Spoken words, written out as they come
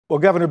Well,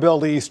 Governor Bill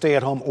Lee's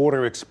stay-at-home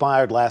order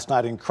expired last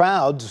night, and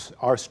crowds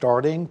are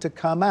starting to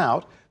come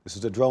out. This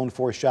is a drone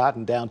force shot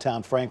in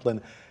downtown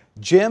Franklin.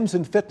 Gyms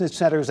and fitness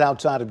centers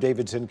outside of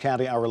Davidson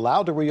County are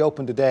allowed to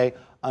reopen today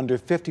under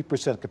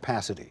 50%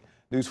 capacity.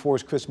 News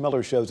 4's Chris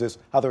Miller shows us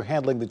how they're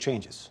handling the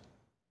changes.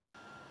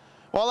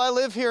 Well, I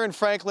live here in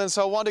Franklin,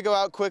 so I wanted to go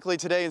out quickly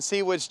today and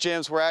see which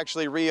gyms were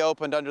actually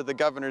reopened under the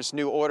governor's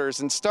new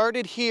orders, and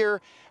started here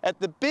at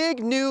the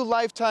big new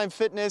Lifetime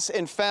Fitness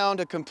and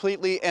found a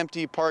completely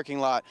empty parking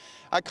lot.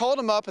 I called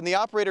them up and the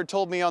operator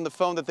told me on the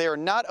phone that they are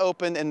not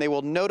open and they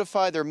will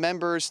notify their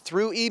members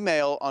through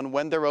email on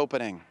when they're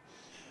opening.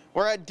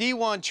 We're at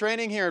D1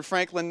 Training here in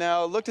Franklin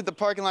now. Looked at the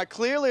parking lot.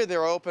 Clearly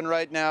they're open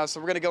right now,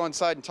 so we're going to go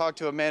inside and talk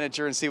to a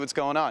manager and see what's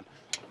going on.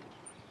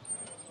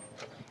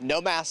 No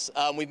masks.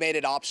 We've made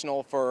it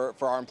optional for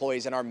our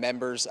employees and our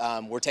members.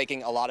 We're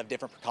taking a lot of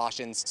different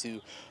precautions to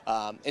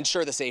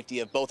ensure the safety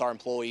of both our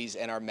employees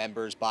and our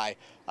members by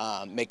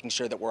making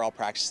sure that we're all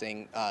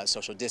practicing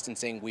social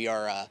distancing.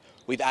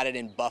 We've added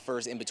in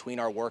buffers in between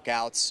our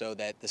workouts so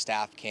that the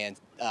staff can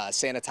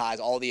sanitize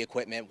all the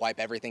equipment,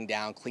 wipe everything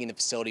down, clean the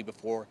facility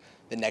before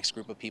the next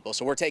group of people.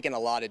 So we're taking a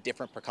lot of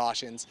different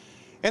precautions.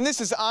 And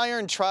this is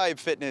Iron Tribe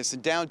Fitness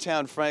in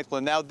downtown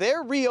Franklin. Now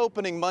they're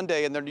reopening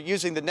Monday and they're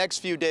using the next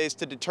few days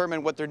to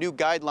determine what their new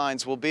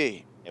guidelines will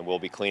be. And we'll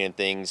be cleaning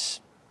things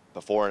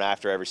before and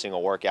after every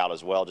single workout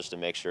as well, just to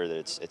make sure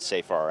that it's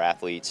safe for our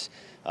athletes.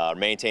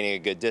 Maintaining a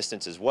good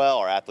distance as well.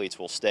 Our athletes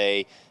will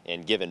stay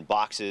in given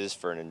boxes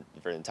for an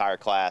entire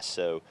class,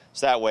 so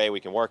that way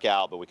we can work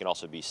out, but we can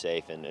also be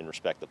safe and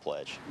respect the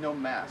pledge. No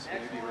masks.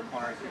 Will you be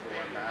requiring people to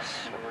wear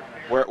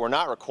masks? We're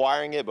not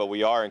requiring it, but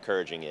we are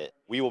encouraging it.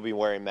 We will be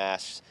wearing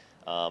masks,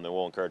 and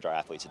we'll encourage our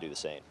athletes to do the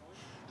same.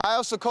 I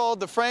also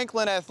called the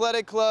Franklin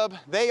Athletic Club.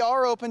 They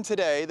are open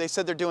today. They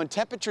said they're doing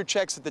temperature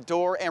checks at the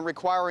door and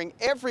requiring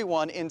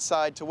everyone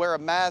inside to wear a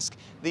mask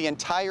the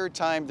entire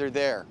time they're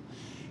there.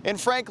 In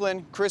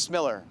Franklin, Chris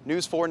Miller,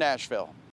 News 4 Nashville.